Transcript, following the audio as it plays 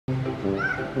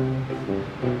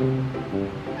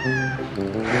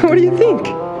What do you think?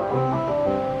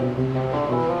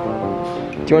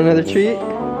 Do you want another treat?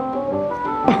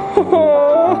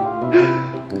 Oh,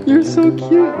 you're so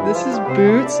cute. This is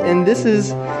Boots, and this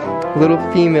is little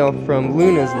female from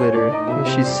Luna's litter.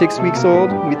 She's 6 weeks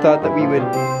old. We thought that we would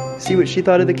see what she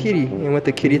thought of the kitty and what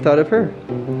the kitty thought of her.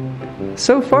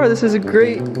 So far, this is a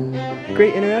great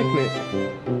interaction.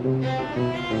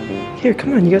 Here,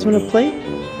 come on, you guys want to play?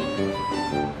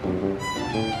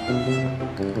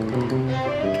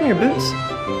 Come here, Boots.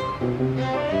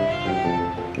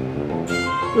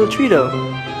 Little treato.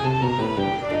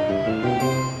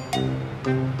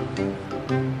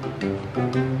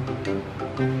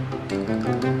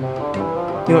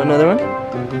 You want another one?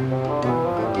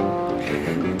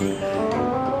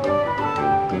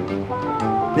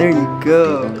 There you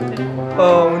go.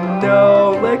 Oh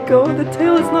no, let go of the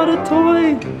tail, it's not a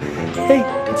toy. Hey,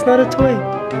 it's not a toy.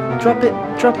 Drop it,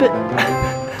 drop it.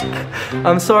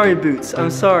 I'm sorry, Boots, I'm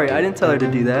sorry. I didn't tell her to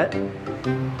do that.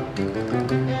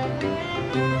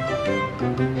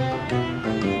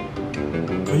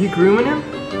 Are you grooming him?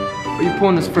 Or are you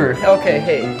pulling his fur? Okay,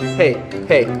 hey,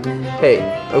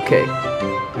 okay.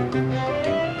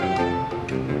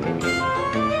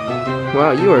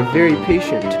 Wow, you are very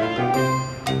patient.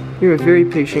 You're a very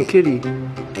patient kitty.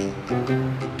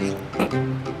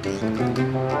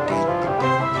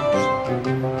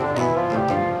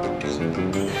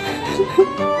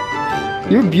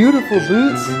 You're beautiful,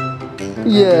 Boots.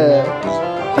 Yeah.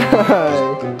 Hi.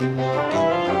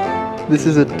 This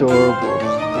is adorable.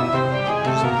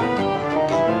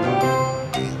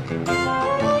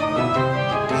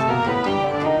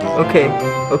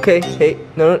 Okay, hey,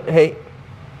 no, hey,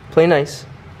 play nice.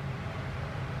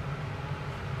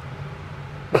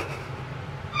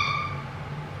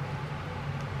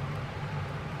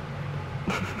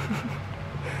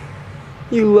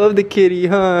 You love the kitty,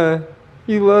 huh?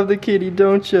 You love the kitty,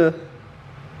 don't you?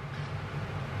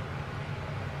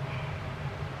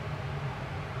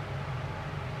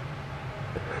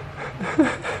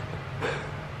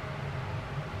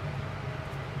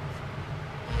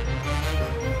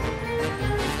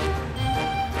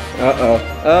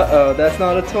 Uh-oh, that's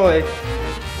not a toy.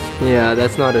 Yeah,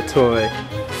 that's not a toy.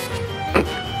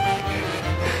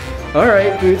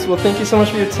 Alright, Boots, well thank you so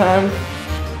much for your time.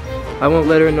 I won't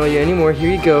let her annoy you anymore. Here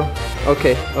you go.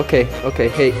 Okay, hey.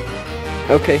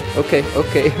 Okay.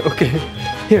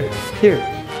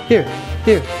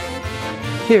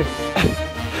 Here.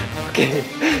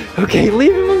 Okay,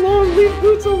 leave him alone. Leave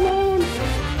Boots alone.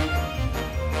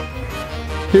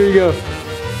 Here you go.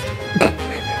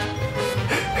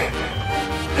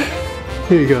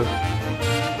 Here you go.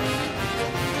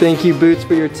 Thank you, Boots,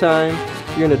 for your time.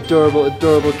 You're an adorable,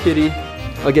 adorable kitty.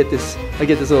 I'll get this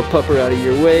little pupper out of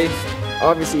your way.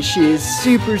 Obviously, she is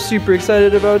super, super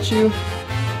excited about you.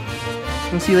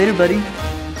 I'll see you later, buddy.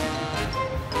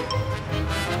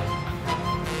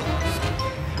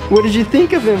 What did you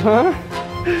think of him, huh?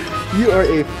 You are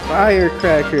a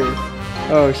firecracker.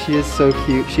 Oh, she is so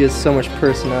cute. She has so much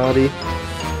personality.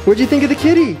 What'd you think of the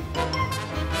kitty?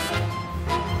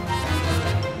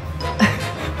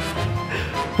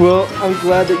 Well, I'm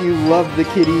glad that you loved the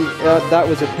kitty. That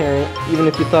was apparent, even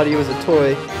if you thought he was a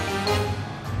toy.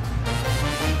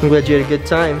 I'm glad you had a good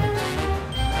time.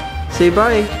 Say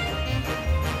bye.